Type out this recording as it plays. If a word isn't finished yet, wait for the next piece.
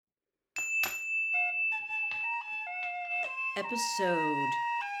Episode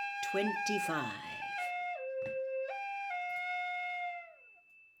 25.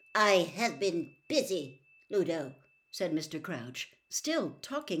 "I have been busy, Ludo," said Mr. Crouch, still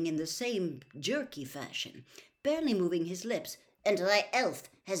talking in the same jerky fashion, barely moving his lips. "and my elf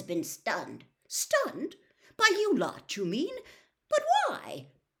has been stunned." "Stunned? By you lot, you mean? But why?"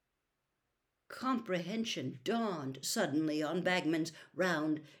 Comprehension dawned suddenly on Bagman's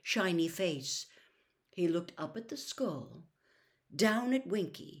round, shiny face. He looked up at the skull, down at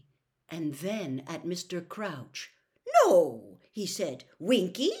Winky, and then at Mr. Crouch. "No," he said.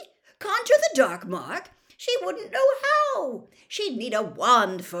 "Winky? Conjure the dark mark? She wouldn't know how. She'd need a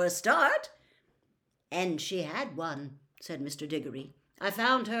wand for a start." "And she had one," said Mr. Diggory. "I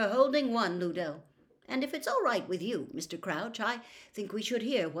found her holding one, Ludo. And if it's all right with you, Mr. Crouch, I think we should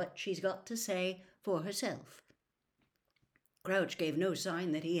hear what she's got to say for herself." Crouch gave no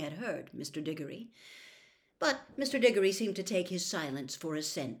sign that he had heard Mr. Diggory, but Mr. Diggory seemed to take his silence for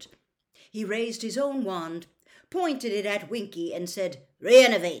assent. He raised his own wand, pointed it at Winky, and said,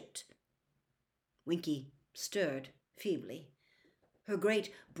 "Renovate." Winky stirred feebly. Her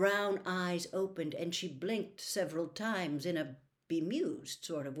great brown eyes opened, and she blinked several times in a bemused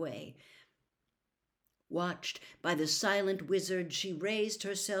sort of way. Watched by the silent wizard, she raised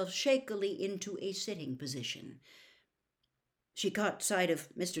herself shakily into a sitting position. She caught sight of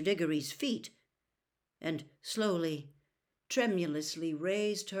Mr. Diggory's feet, and slowly, tremulously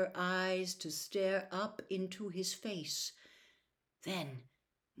raised her eyes to stare up into his face. Then,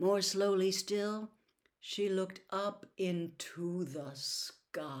 more slowly still, she looked up into the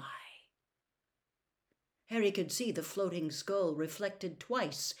sky. Harry could see the floating skull reflected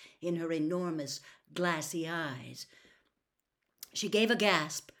twice in her enormous, glassy eyes. She gave a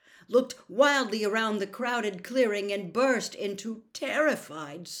gasp, looked wildly around the crowded clearing, and burst into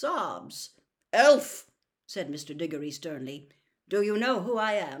terrified sobs. "Elf," said Mr. Diggory sternly, "do you know who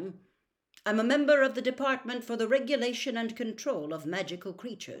I am? I'm a member of the Department for the Regulation and Control of Magical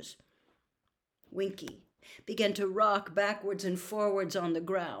Creatures." Winky began to rock backwards and forwards on the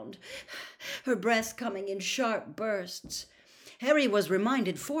ground, her breath coming in sharp bursts. Harry was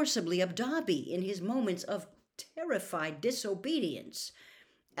reminded forcibly of Dobby in his moments of terrified disobedience.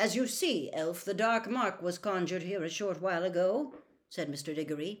 "As you see, Elf, the dark mark was conjured here a short while ago," said Mr.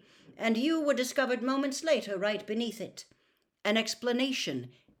 Diggory, "and you were discovered moments later right beneath it. An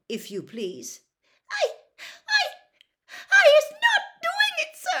explanation, if you please." I is not doing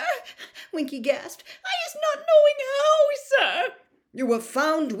it, sir," Winky gasped. "I is not knowing how, sir." "You were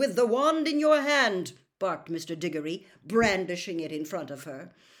found with the wand in your hand," barked Mr. Diggory, brandishing it in front of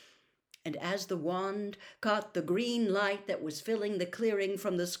her. And as the wand caught the green light that was filling the clearing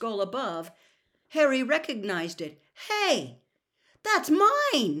from the skull above, Harry recognized it. "Hey, that's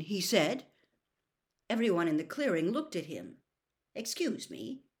mine," he said. Everyone in the clearing looked at him. "Excuse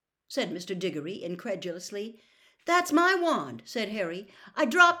me," said Mr. Diggory incredulously. "That's my wand," said Harry. "I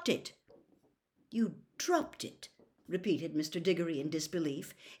dropped it." "You dropped it?" repeated Mr. Diggory in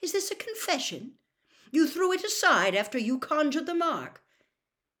disbelief. "Is this a confession? You threw it aside after you conjured the mark?"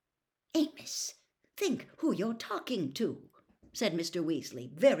 "Amos, think who you're talking to," said Mr. Weasley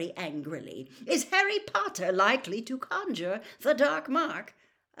very angrily. "Is Harry Potter likely to conjure the dark mark?"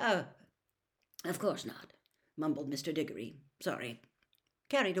 "Oh, of course not," mumbled Mr. Diggory. "Sorry.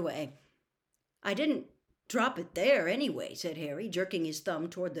 Carried away." "I didn't drop it there anyway," said Harry, jerking his thumb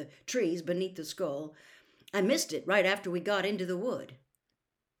toward the trees beneath the skull. "I missed it right after we got into the wood."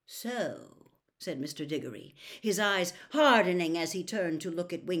 "So," said Mr. Diggory, his eyes hardening as he turned to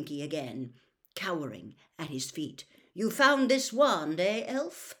look at Winky again, cowering at his feet. "You found this wand, eh,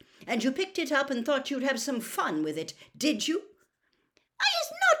 Elf? And you picked it up and thought you'd have some fun with it, did you?" "I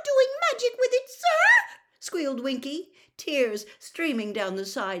is not doing magic with it, sir," squealed Winky, tears streaming down the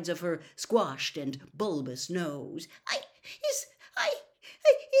sides of her squashed and bulbous nose. I is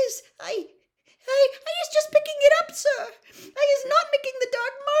just picking it up, sir. I is not making the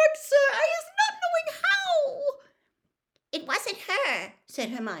dark mark, sir. I is not knowing how." "It wasn't her," said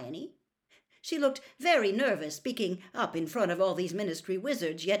Hermione. She looked very nervous, speaking up in front of all these ministry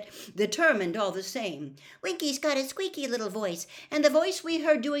wizards, yet determined all the same. "Winky's got a squeaky little voice, and the voice we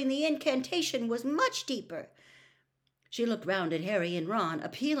heard doing the incantation was much deeper." She looked round at Harry and Ron,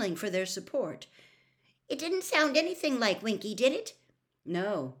 appealing for their support. "It didn't sound anything like Winky, did it?"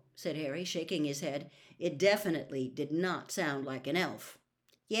 "No," said Harry, shaking his head. "It definitely did not sound like an elf."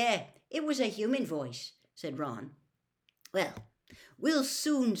 "Yeah, it was a human voice," said Ron. "Well, we'll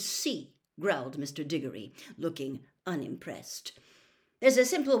soon see," growled Mr. Diggory, looking unimpressed. "There's a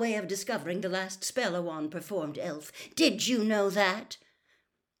simple way of discovering the last spell a wand performed, Elf. Did you know that?"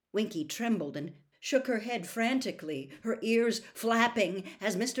 Winky trembled and shook her head frantically, her ears flapping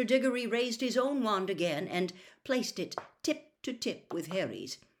as Mr. Diggory raised his own wand again and placed it tip to tip with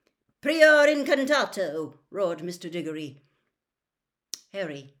Harry's. "Prior incantato!" roared Mr. Diggory.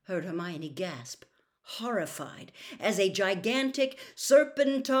 Harry heard Hermione gasp, horrified, as a gigantic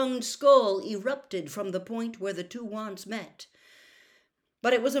serpent-tongued skull erupted from the point where the two wands met.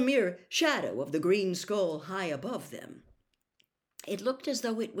 But it was a mere shadow of the green skull high above them. It looked as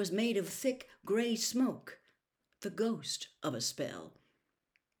though it was made of thick grey smoke, the ghost of a spell.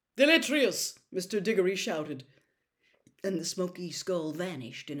 "Deletrius!" Mr. Diggory shouted, and the smoky skull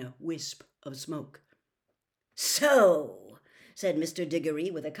vanished in a wisp of smoke. "So," said Mr. Diggory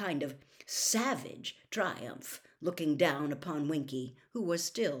with a kind of savage triumph, looking down upon Winky, who was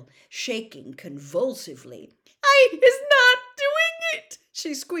still shaking convulsively. "I is not doing it!"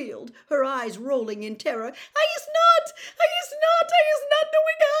 she squealed, her eyes rolling in terror. I is not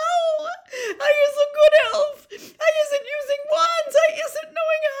knowing how. I is a good elf. I isn't using wands. I isn't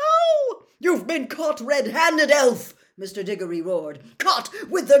knowing how. "You've been caught red-handed, elf!" Mr. Diggory roared. "Caught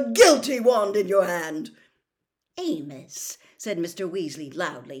with the guilty wand in your hand." "Amos," said Mr. Weasley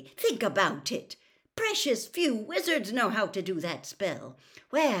loudly, "think about it. Precious few wizards know how to do that spell.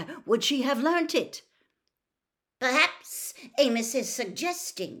 Where would she have learnt it?" "Perhaps Amos is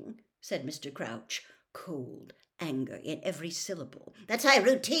suggesting," said Mr. Crouch, cold anger in every syllable, "that I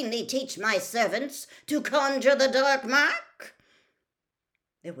routinely teach my servants to conjure the dark mark."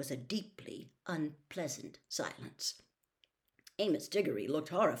 There was a deeply unpleasant silence. Amos Diggory looked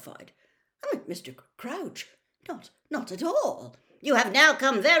horrified. "Mr. Crouch, not at all." "You have now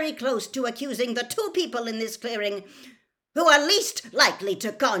come very close to accusing the two people in this clearing who are least likely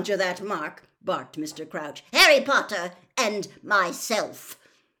to conjure that mark," barked Mr. Crouch. "Harry Potter and myself.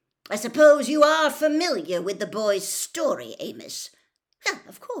 I suppose you are familiar with the boy's story, Amos?"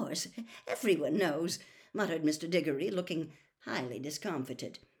 "Of course, everyone knows," muttered Mr. Diggory, looking highly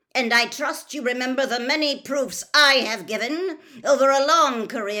discomfited. "And I trust you remember the many proofs I have given over a long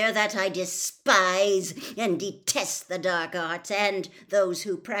career that I despise and detest the dark arts and those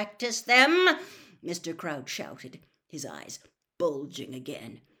who practice them," Mr. Crouch shouted, his eyes bulging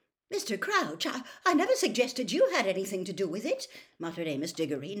again. "Mr. Crouch, I never suggested you had anything to do with it," muttered Amos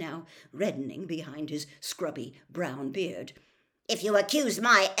Diggory, now reddening behind his scrubby brown beard. "If you accuse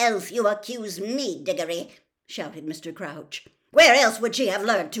my elf, you accuse me, Diggory," shouted Mr. Crouch. "Where else would she have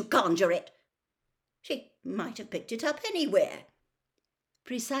learned to conjure it?" "She might have picked it up anywhere."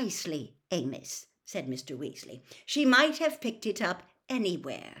 "Precisely, Amos," said Mr. Weasley. "She might have picked it up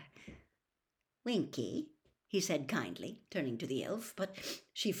anywhere. Winky," he said kindly, turning to the elf, but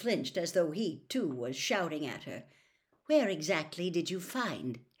she flinched as though he, too, was shouting at her. "Where exactly did you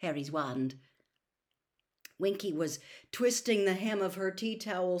find Harry's wand?" Winky was twisting the hem of her tea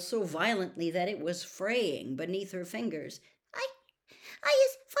towel so violently that it was fraying beneath her fingers. I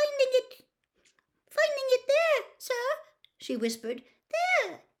is finding it there, sir," she whispered.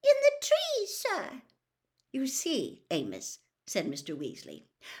 "There, in the trees, sir." "You see, Amos," said Mr. Weasley,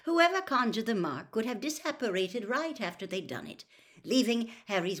 "whoever conjured the mark could have disapparated right after they'd done it, leaving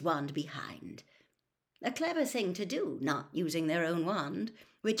Harry's wand behind. A clever thing to do, not using their own wand,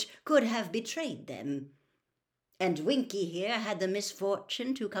 which could have betrayed them. And Winky here had the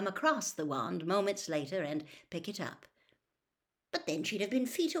misfortune to come across the wand moments later and pick it up." "But then she'd have been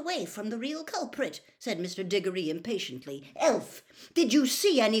feet away from the real culprit," said Mr. Diggory impatiently. "Elf, did you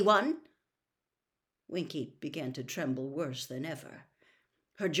see anyone?" Winky began to tremble worse than ever.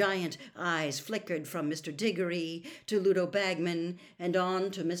 Her giant eyes flickered from Mr. Diggory to Ludo Bagman and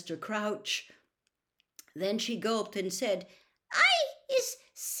on to Mr. Crouch. Then she gulped and said, "I is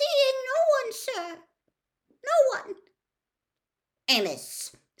seeing no one, sir. No one."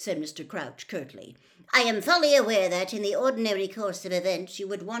 "Amos," said Mr. Crouch curtly, "I am fully aware that in the ordinary course of events you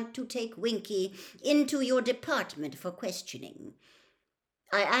would want to take Winky into your department for questioning.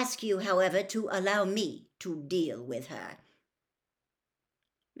 I ask you, however, to allow me to deal with her."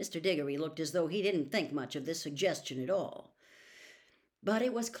 Mr. Diggory looked as though he didn't think much of this suggestion at all. But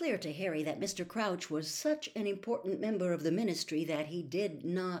it was clear to Harry that Mr. Crouch was such an important member of the ministry that he did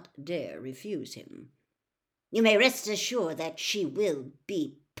not dare refuse him. "You may rest assured that she will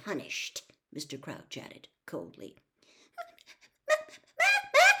be punished," Mr. Crouch added coldly.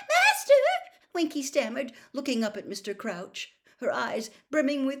 "Master," Winky stammered, looking up at Mr. Crouch, her eyes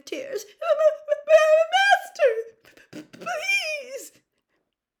brimming with tears. "Master, please."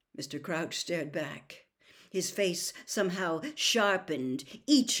 Mr. Crouch stared back, his face somehow sharpened,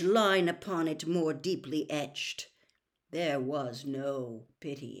 each line upon it more deeply etched. There was no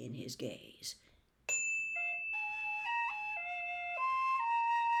pity in his gaze.